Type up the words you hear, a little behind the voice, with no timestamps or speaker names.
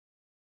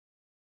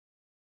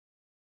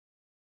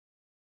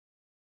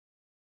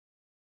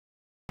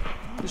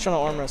Who's trying to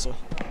arm wrestle?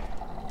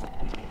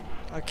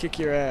 I'll kick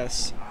your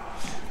ass.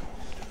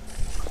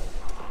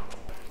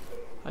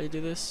 How you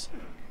do this?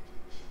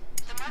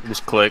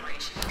 Just click.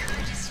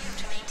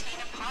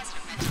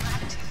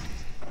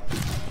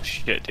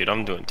 Shit, dude,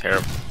 I'm doing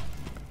terrible.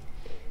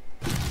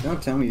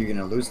 Don't tell me you're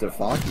gonna lose the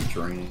foggy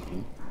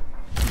training.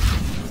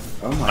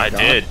 Oh my god,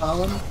 did.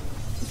 Colin?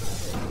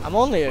 I'm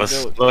only a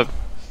goat. Look.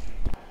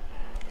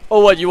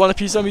 Oh, what? You want a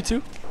piece of me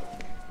too?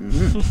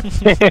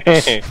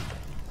 Mm-hmm.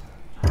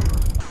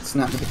 It's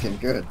not looking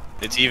good.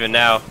 It's even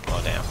now.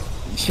 Oh, damn.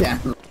 Yeah.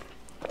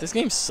 This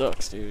game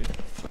sucks, dude.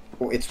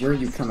 Well, it's where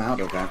you come out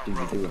of after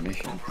you do a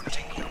mission.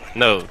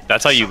 No,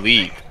 that's how you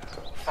leave.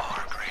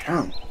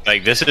 Oh.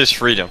 Like, this is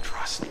freedom.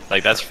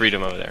 Like, that's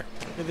freedom over there.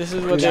 Okay, this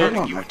is what Dude, I they're...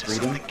 want my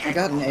freedom. I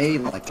got an A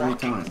like 3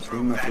 times. Give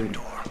me my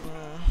freedom.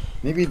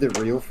 Maybe the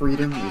real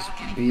freedom is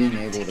being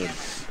able to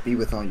be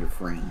with all your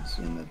friends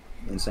in the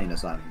insane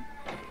asylum.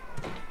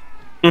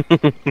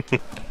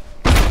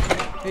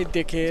 Hey,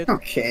 dickhead.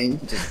 Okay,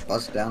 just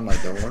bust down my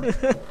door. Go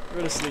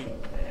to sleep.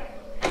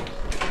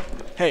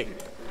 Hey,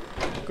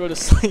 go to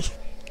sleep.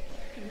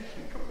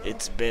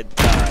 It's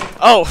bedtime.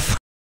 Oh!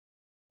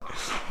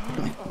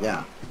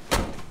 Yeah.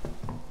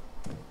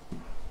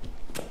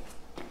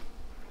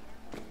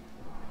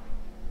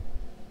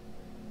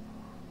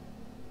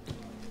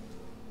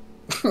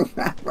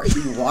 Why are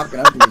you walking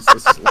up to me so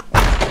slow?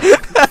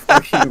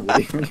 Fucking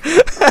weird.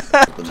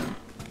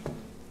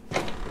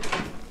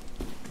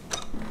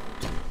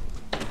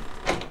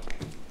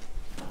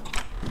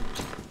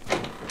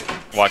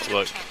 Watch,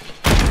 look.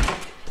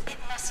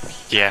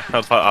 Yeah, I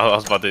was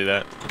about to do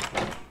that.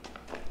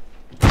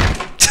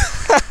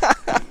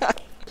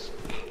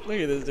 Look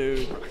at this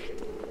dude.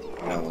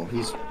 Oh, well,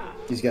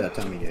 he's got a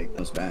tummy ache.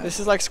 That's bad. This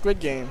is like Squid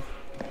Game.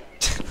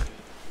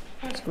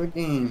 Squid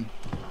Game.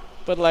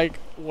 But like,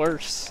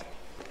 worse.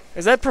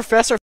 Is that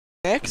Professor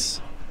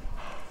X?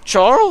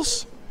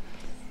 Charles?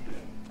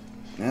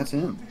 That's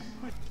him.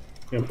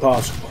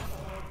 Impossible.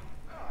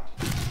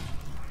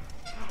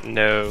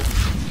 No.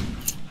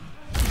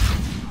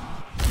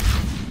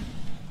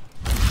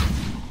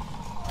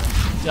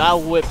 I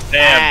whip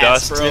Damn,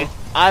 ass, Dustin. bro.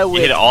 I whip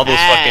You hit all those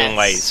ass. fucking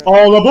lights.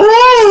 All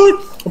aboard!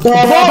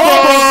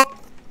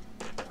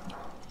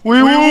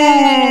 Wee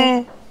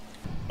woo!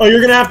 Oh, you're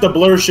gonna have to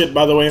blur shit,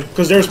 by the way,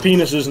 because there's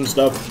penises and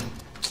stuff.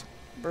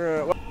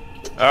 Bro,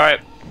 Alright.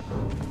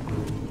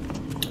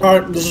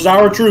 Alright, this is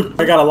our troop.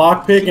 I got a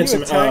lockpick and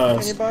some of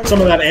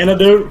that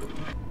antidote.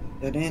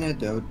 That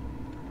antidote.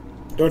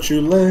 Don't you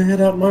let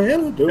out my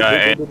antidote.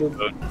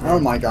 Oh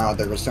my god,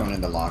 there was someone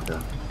in the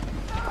locker.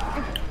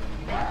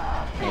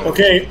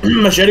 Okay,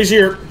 machete's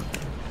here.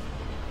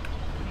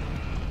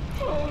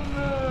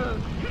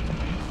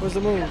 where's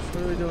the move?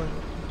 What are we doing?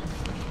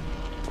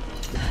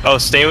 Oh,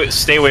 stay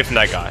away from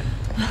that guy.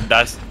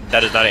 That is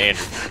not an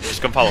Andrew.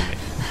 Just come follow me.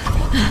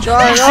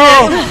 John,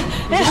 no!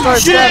 You just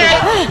started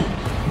stabbing.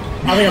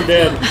 I think I'm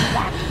dead.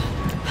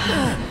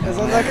 There's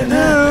nothing I can do.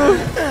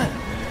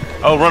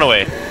 Oh, run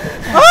away.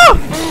 Oh!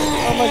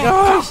 Oh my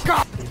gosh!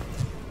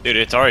 Dude,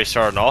 it's already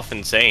starting off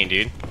insane,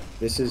 dude.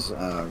 This is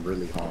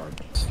really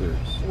hard.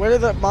 Seriously. Where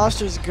did the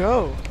monsters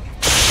go?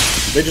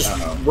 They just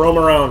roam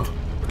around.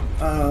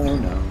 Oh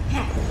no.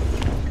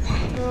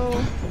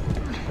 No.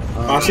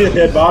 I see a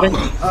dead body.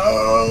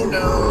 Oh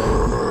no.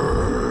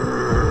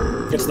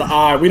 It's the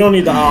eye. We don't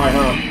need the eye,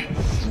 huh?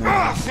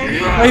 Oh,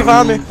 he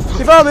found me!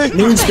 He found me!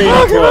 Moon State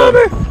Oh, he found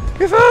me!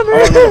 He found me! I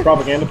don't know the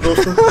propaganda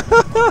poster.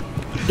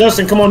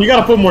 Dustin, come on, you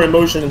gotta put more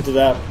emotion into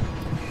that.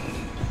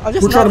 I'm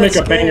just We're trying to make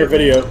that a banger scared,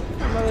 video.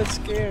 I'm not that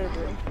scared,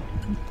 bro.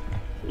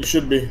 You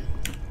should be.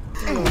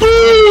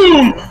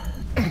 Boom!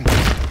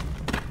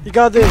 You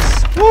got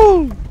this.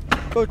 Woo!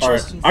 Go, Alright,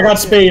 Tristan. I got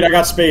spade, I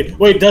got spade.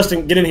 Wait,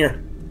 Dustin, get in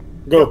here.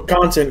 Go,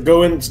 content,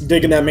 go in,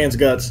 dig in that man's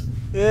guts.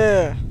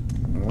 Yeah.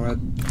 What?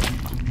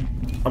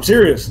 I'm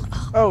serious.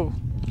 Oh.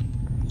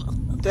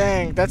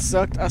 Dang, that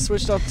sucked. I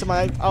switched off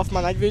my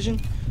night vision,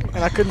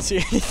 and I couldn't see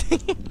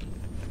anything.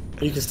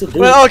 You can still do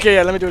Well, it. okay,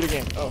 yeah, let me do it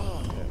again. Oh.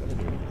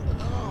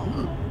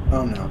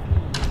 Oh no.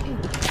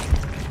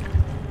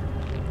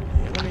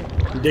 Let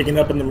me... Digging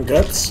up in them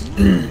guts.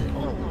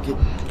 Get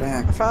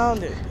back. I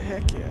found it.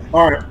 Heck yeah.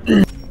 Alright.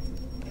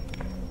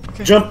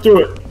 Okay. Jump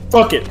through it.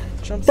 Fuck it.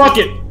 Jump Fuck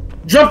it.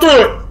 Jump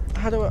through it.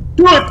 How do I...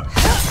 Do it.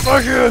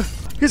 Fuck you!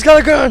 He's got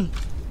a gun!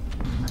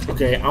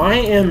 Okay, I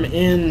am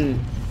in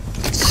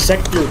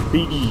Sector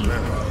B.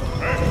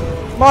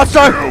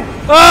 Monster!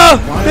 Ah!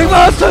 Big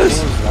monsters!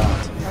 I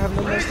I have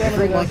no more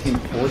stamina Every left. like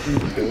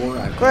important door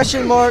I've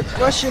Question mark,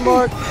 question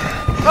mark.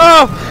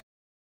 Oh!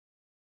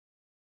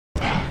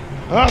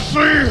 I see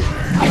you!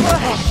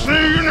 I see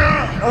you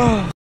now!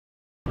 Oh.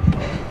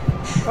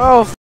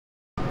 Oh,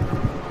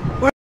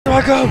 where do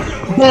I go?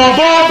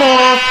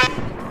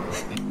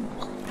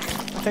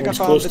 I think I It's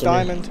found close the to me.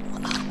 diamond.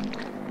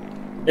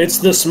 It's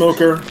the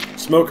smoker.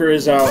 Smoker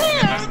is out.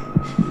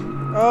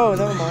 Oh,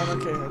 never mind.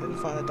 Okay, I didn't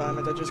find a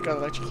diamond. I just got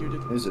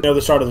electrocuted. Is it? The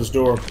other side of this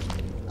door.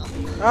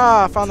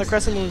 Ah, I found the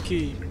crescent moon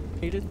key.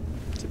 Needed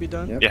to be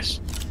done. Yep. Yes.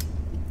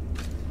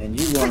 And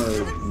you are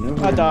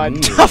nowhere I died.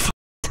 near. I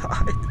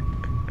died.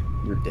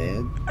 You're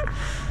dead?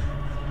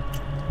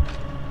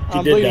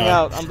 I'm bleeding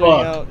out. I'm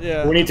bleeding out.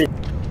 Yeah. We need to.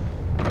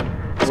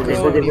 We're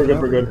good. We're good. We're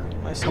good. We're good.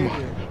 I see you.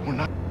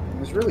 I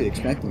was really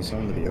expecting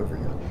someone to be over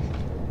here.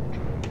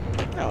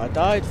 No, I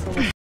died from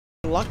a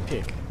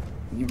lockpick.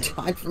 You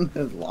died from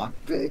the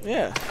lockpick?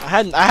 Yeah,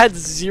 I had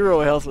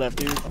 0 health left,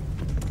 dude.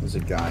 There's a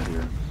guy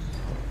here.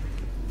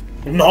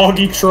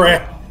 Noggy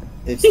train.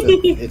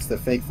 It's the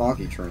fake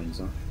Foggy trains,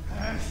 huh?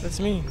 That's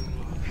me.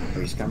 Oh,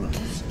 he's coming.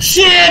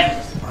 Shit!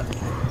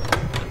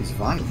 He's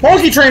fighting.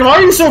 Foggy train, why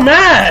are you so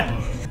mad?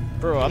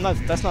 Bro, I'm not.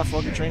 That's not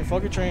Foggy Train.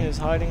 Foggy Train is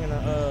hiding in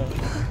a.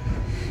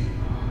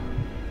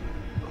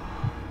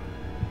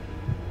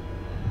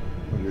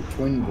 Well, your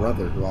twin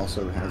brother, who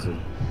also has a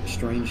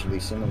strangely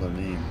similar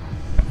name.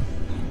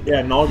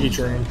 Yeah, Noggy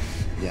train.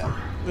 Yeah.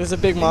 There's a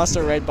big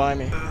monster right by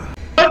me.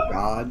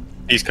 God.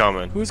 He's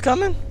coming. Who's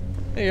coming?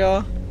 Hey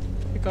y'all.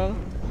 Hey Colin.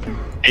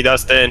 Hey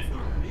Dustin.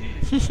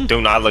 Do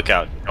not look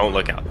out. Don't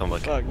look out. Don't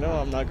look out. Fuck no,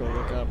 I'm not gonna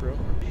look out, bro.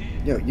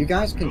 Yo, you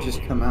guys can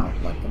just come out.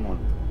 Like, come on.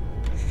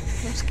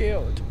 I'm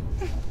scared.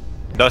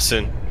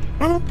 Dustin.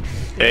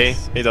 Hey.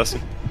 Hey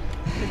Dustin.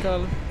 Hey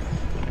Colin.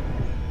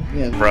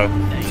 Yeah, Bro.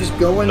 just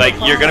go in. Like,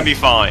 you're gonna be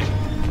fine.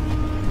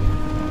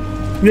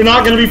 You're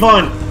not gonna be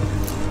fine.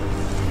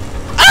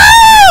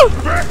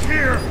 Back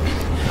here!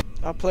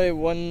 I'll play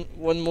one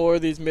more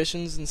of these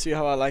missions and see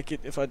how I like it.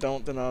 If I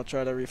don't, then I'll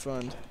try to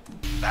refund.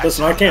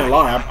 Listen, I can't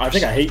lie. I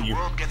think I hate you.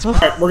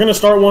 Alright, we're gonna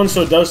start one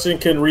so Dustin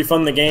can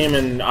refund the game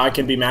and I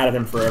can be mad at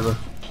him forever.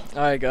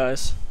 Alright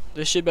guys.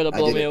 This shit better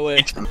blow me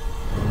away.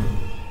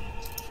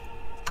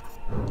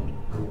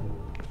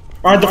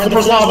 Alright, the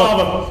flipper's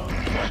lava.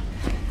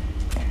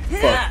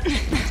 Fuck.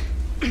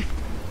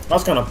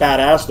 That's kinda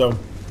badass though.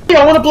 Hey,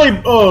 I wanna play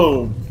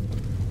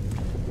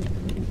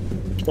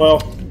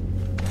well,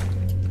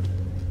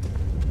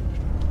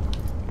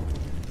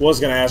 was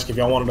gonna ask if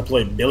y'all wanted to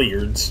play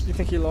billiards. You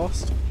think he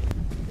lost?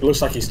 It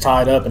looks like he's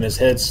tied up and his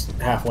head's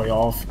halfway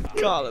off.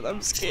 Colin,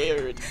 I'm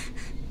scared.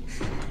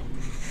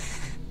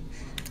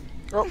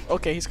 Oh,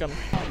 okay, he's coming.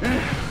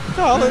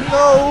 Colin,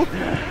 no!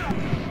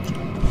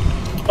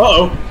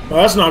 Uh-oh.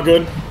 Well, that's not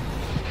good.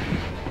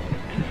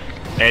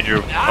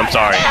 Andrew, I'm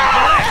sorry.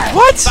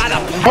 What?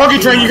 Foggy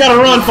train, you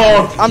gotta run,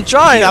 Fog. I'm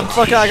trying.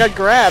 I got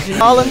grabbed.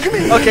 Colin,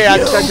 okay, I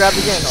just got grabbed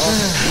again.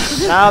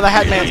 Oh. Now the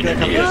Hat Man's gonna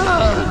come here.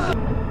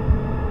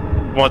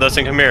 Come on,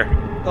 Dustin, come here.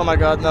 Oh my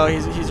God, no,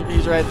 he's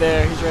right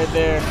there. He's right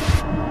there.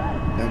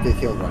 Don't get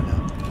killed right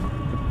now.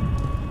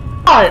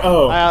 Hi.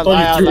 Oh, I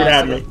thought you threw it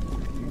at me.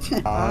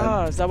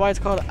 Ah, is that why it's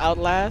called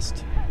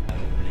Outlast?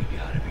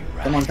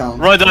 Come on, Colin.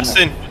 Run,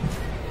 Dustin.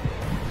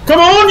 Come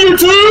on, you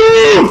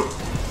two!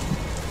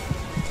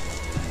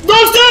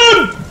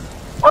 Dustin!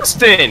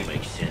 Dustin!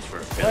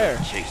 Where?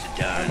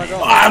 Oh my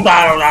God.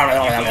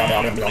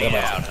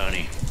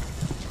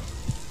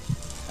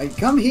 Hey,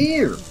 come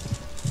here.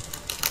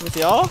 With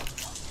y'all?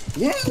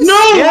 Yes. No!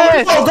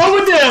 Yes. Oh, go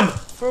with them!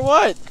 For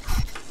what?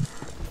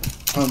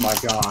 Oh my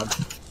God.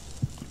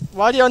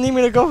 Why do y'all need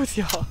me to go with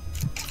y'all?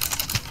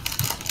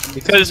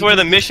 Because it's where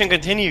the mission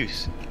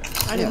continues.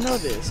 I didn't know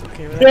this.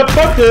 Okay, well, Yeah,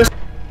 fuck this.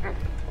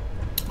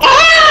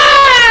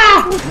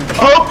 Ah!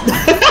 Oh!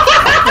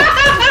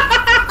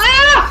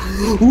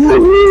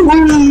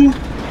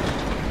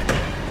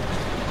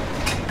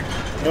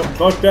 Yep,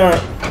 fuck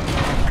that.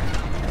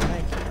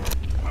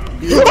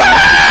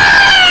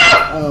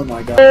 Oh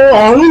my God.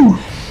 Oh!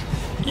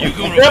 You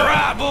gonna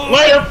cry, boy?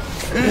 Later!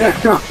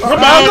 I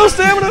have no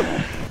stamina.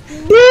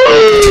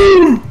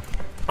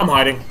 I'm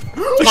hiding.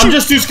 I'm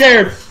just too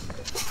scared.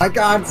 My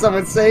God,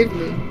 someone save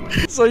me.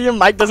 So your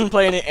mic doesn't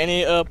play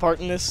any part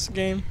in this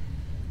game?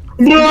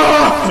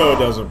 No, it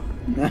doesn't.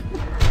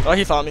 Oh,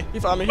 he found me. He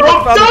found me. He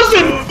Oh, found me.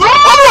 Dustin!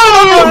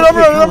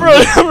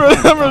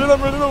 I'm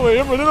running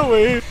away.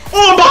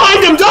 Oh, I'm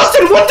behind him,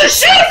 Dustin! What the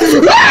shit?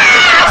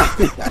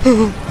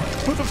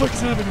 What the fuck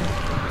is happening?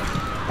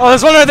 Oh,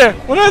 there's one right there.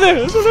 One right there.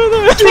 There's one right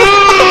there. I'm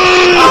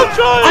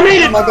trying. I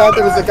made Oh it! my God,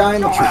 there was a guy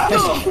in the trash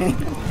can.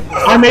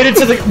 I made it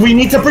to the. We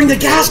need to bring the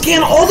gas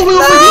can all the way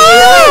over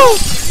here.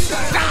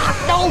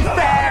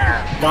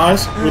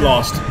 Guys, we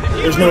lost.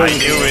 There's no I way.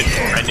 knew it.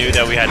 I knew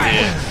that we had to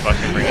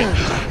fucking bring it.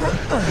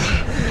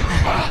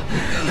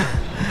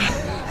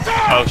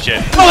 Oh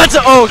shit. Oh, that's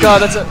a. Oh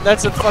God,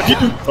 that's a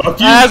fucking. Fuck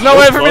you. There's no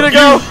way for me to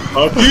go.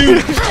 Fuck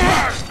you.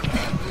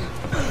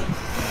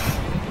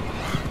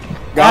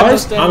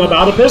 Guys, I'm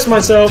about to piss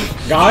myself.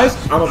 Guys,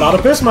 I'm about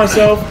to piss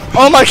myself.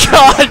 Oh my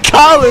God,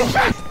 Colin.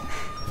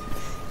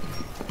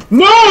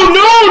 No,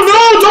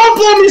 don't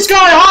blow me sky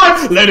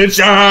high! Let it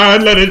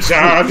shine, let it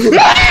shine!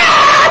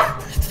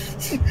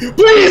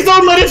 Please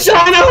don't let it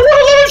shine! I want to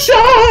let it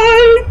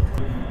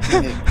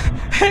shine!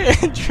 Hey,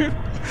 Andrew.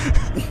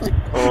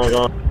 Oh my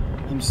God.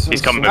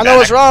 He's coming I back. know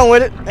what's wrong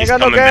with it. Ain't He's got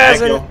no coming gas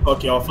back. in it.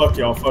 Fuck y'all, fuck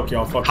y'all, fuck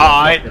y'all, fuck y'all, fuck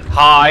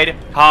y'all.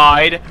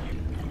 Hide.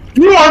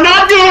 You are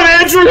not good,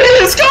 Andrew! He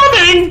is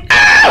coming!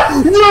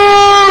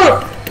 No!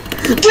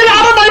 Get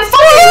out of my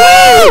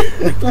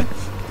phone!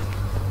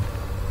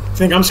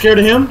 Think I'm scared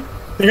of him?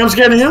 I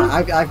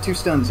have 2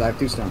 stuns. I have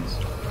 2 stuns.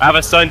 I have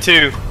a stun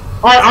too.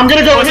 Alright, I'm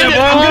gonna go hit it!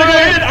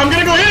 I'm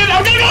gonna go hit it!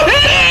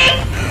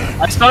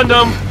 I stunned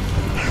him.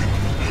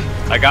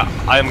 I got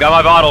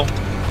my bottle.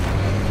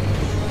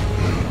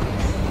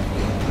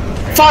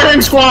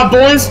 Firing squad,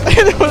 boys!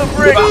 Hit it with a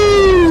brick.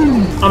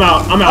 I'm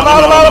out. I'm out.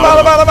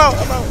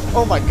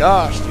 Oh my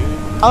gosh, dude.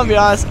 I'm gonna be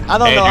honest. I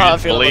don't know how I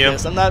feel about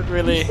this. I'm not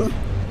really,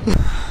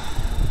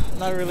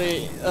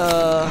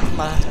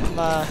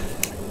 my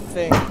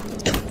thing. I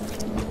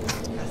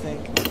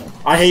think.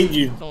 I hate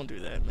you. Don't do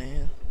that,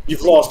 man.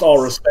 You've lost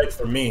all respect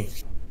for me.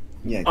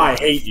 Yeah. I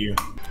hate you.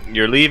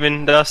 You're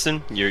leaving,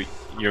 Dustin. You're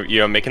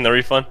making the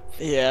refund.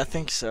 Yeah, I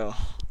think so.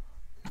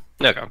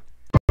 Okay.